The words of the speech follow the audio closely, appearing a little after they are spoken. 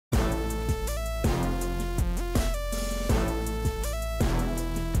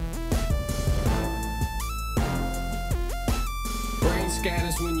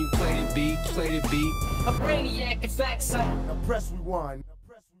scatters when you play the beat, A brainiac, in fact, son. Now press rewind.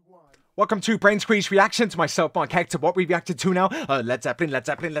 Welcome to Brainsqueezereactions. Myself, Mark Hector. What we reacted to now? Led Zeppelin, Led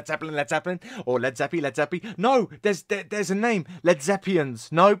Zeppelin, Led Zeppelin, Led Zeppelin, or Led Zeppelin, Led Zeppelin. No, there's a name. Led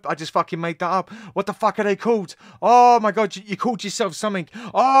Zeppelians. Nope, I just fucking made that up. What the fuck are they called? Oh my god, you called yourself something.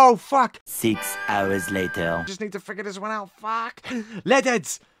 Oh fuck. 6 hours later. Just need to figure this one out. Fuck.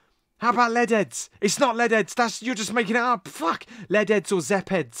 Leadheads. How about Leadheads? It's not Leadheads. You're just making it up. Fuck. Leadheads or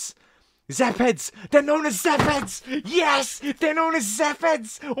Zeppheads. Zeppheads! They're known as Zeppheads! Yes! They're known as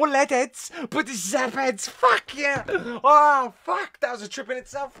Zeppheads! Or Leadheads! But it's Zeppheads! Fuck yeah! Oh, fuck! That was a trip in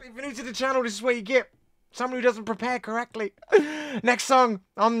itself. If you're new to the channel, this is what you get. Someone who doesn't prepare correctly. Next song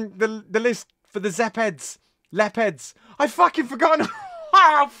on the list for the Zeppheads. Lepheads. I fucking forgotten.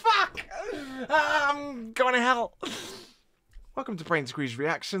 Oh, fuck! I'm going to hell. Welcome to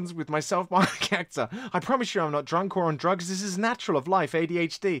Brainsqueezereactions with myself, Mark Hector. I promise you I'm not drunk or on drugs. This is natural of life,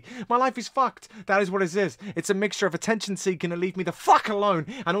 ADHD. My life is fucked. That is what it is. It's a mixture of attention seeking to leave me the fuck alone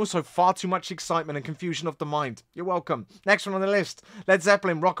and also far too much excitement and confusion of the mind. You're welcome. Next one on the list. Led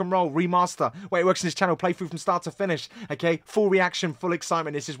Zeppelin, Rock and Roll, Remaster. Way it works in this channel, playthrough from start to finish. Okay? Full reaction, full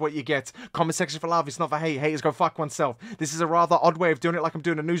excitement. This is what you get. Comment section for love. It's not for hate. Haters go fuck oneself. This is a rather odd way of doing it like I'm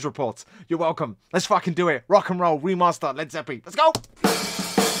doing a news report. You're welcome. Let's fucking do it. Rock and Roll, Remaster, Led Zeppelin. Let's go!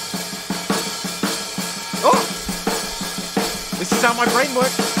 Oh! This is how my brain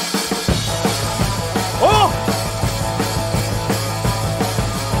works. Oh!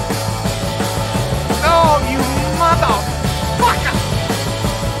 Oh, you motherfucker!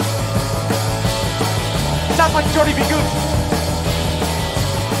 Sounds like Johnny B. Good.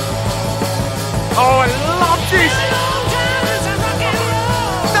 Oh, I love this!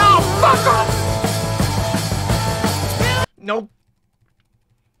 No, fuck off! Nope.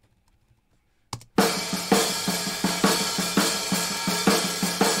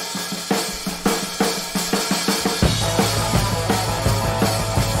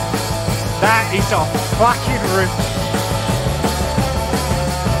 That is a fucking riff.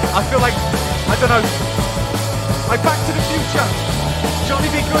 I feel like, I don't know, like Back to the Future. Johnny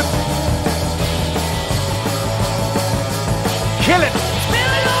B. Good. Kill it.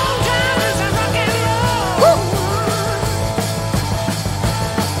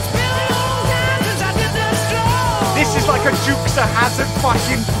 This is like a Dukes of Hazzard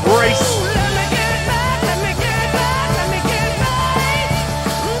fucking race.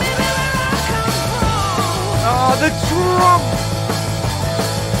 Oh, the drum!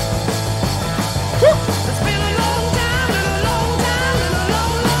 It's been a long time,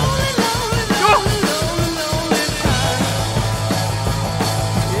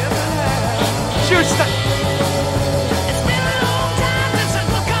 Just that. It's been a long time since I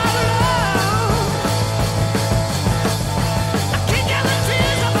took all alone. I can't get the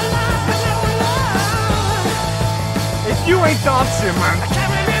tears of a life alone. If you ain't dancing, man,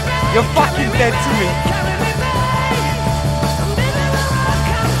 you're fucking dead to me.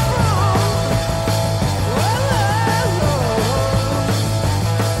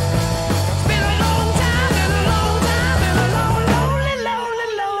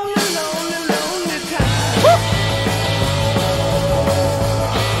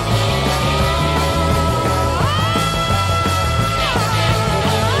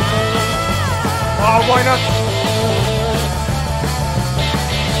 Oh, why not?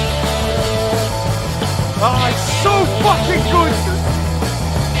 Oh, it's so fucking good!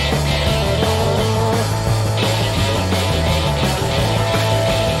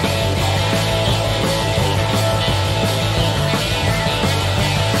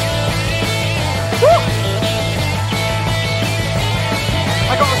 Woo!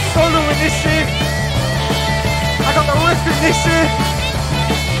 I got a solo in this here. I got the riff in this here.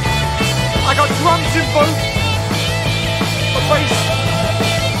 I got drums in both. The bass.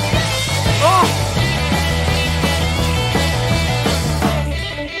 Oh!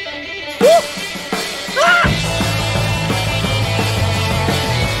 Woo! Ah!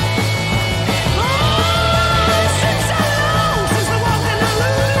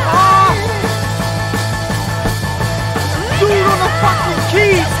 Ah! Dude on the fucking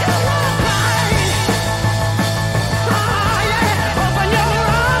keys!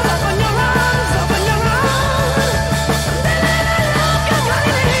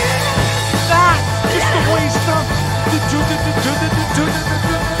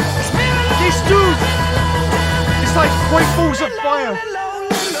 This dude is like great balls of fire.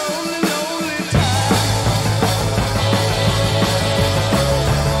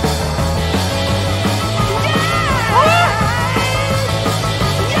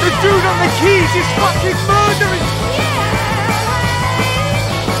 The dude on the keys is fucking murdering.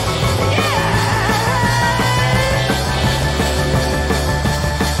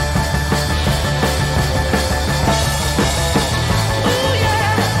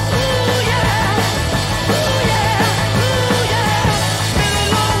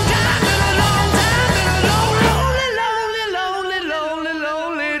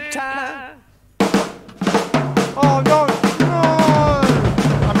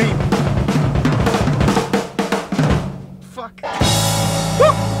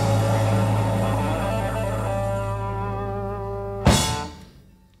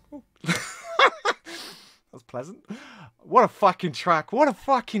 pleasant. What a fucking track. What a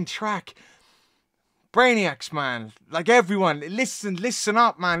fucking track. Brainiacs, man. Like, everyone, listen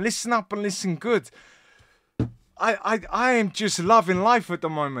up, man. Listen up and listen good. I am just loving life at the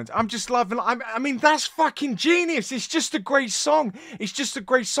moment. I'm just loving. I mean, that's fucking genius. It's just a great song. It's just a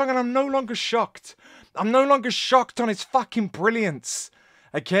great song, and I'm no longer shocked. I'm no longer shocked on its fucking brilliance.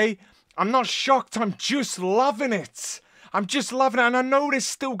 Okay? I'm not shocked. I'm just loving it. I'm just loving it, and I know there's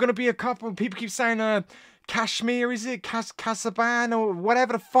still gonna be a couple of people keep saying, Kashmir, is it? Kasaban or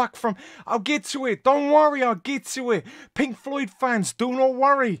whatever the fuck from. I'll get to it. Don't worry, I'll get to it. Pink Floyd fans, do not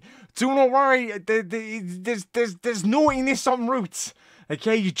worry. Do not worry. There's naughtiness en route.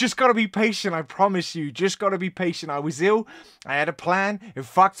 Okay, you just gotta be patient, I promise you. Just gotta be patient. I was ill. I had a plan. It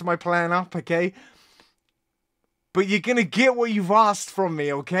fucked my plan up, okay? But you're gonna get what you've asked from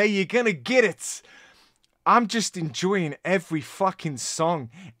me, okay? You're gonna get it. I'm just enjoying every fucking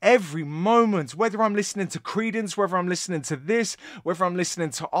song, every moment, whether I'm listening to Creedence, whether I'm listening to this, whether I'm listening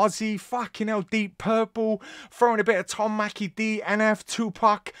to Ozzy, fucking hell, Deep Purple, throwing a bit of Tom Mackie D, NF,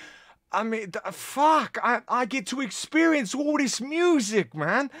 Tupac. I mean, fuck, I get to experience all this music,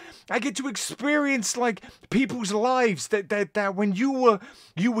 man. I get to experience, like, people's lives that when you were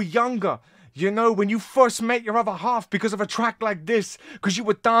younger. You know, when you first met your other half because of a track like this, because you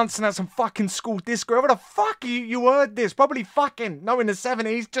were dancing at some fucking school disco, wherever the fuck you heard this, probably fucking, no, in the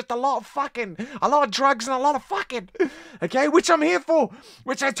 70s, just a lot of fucking, a lot of drugs and a lot of fucking, okay, which I'm here for,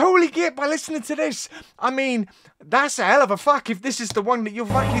 which I totally get by listening to this. I mean, that's a hell of a fuck if this is the one that you're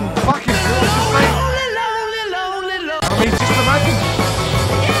fucking I mean, just imagine.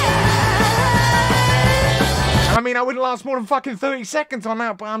 I mean, I wouldn't last more than fucking 30 seconds on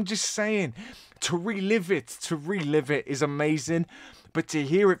that, but I'm just saying, to relive it is amazing. But to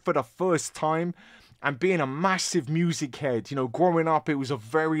hear it for the first time, and being a massive music head, you know, growing up, it was a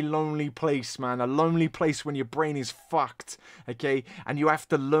very lonely place, man. A lonely place when your brain is fucked, okay? And you have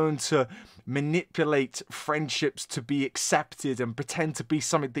to learn to manipulate friendships to be accepted and pretend to be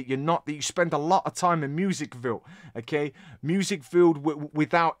something that you're not, that you spend a lot of time in Musicville, okay? Musicville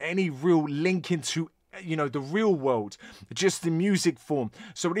without any real link into, you know, the real world, just in music form.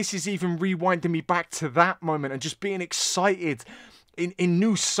 So this is even rewinding me back to that moment and just being excited in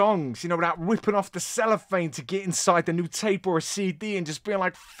new songs, you know, without ripping off the cellophane to get inside the new tape or a CD and just being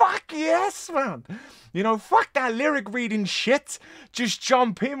like, fuck yes, man. You know, fuck that lyric reading shit. Just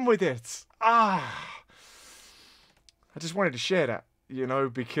jump in with it. I just wanted to share that, you know,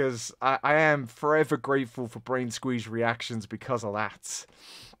 because I am forever grateful for Brainsqueezereactions because of that.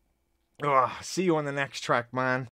 See you on the next track, man.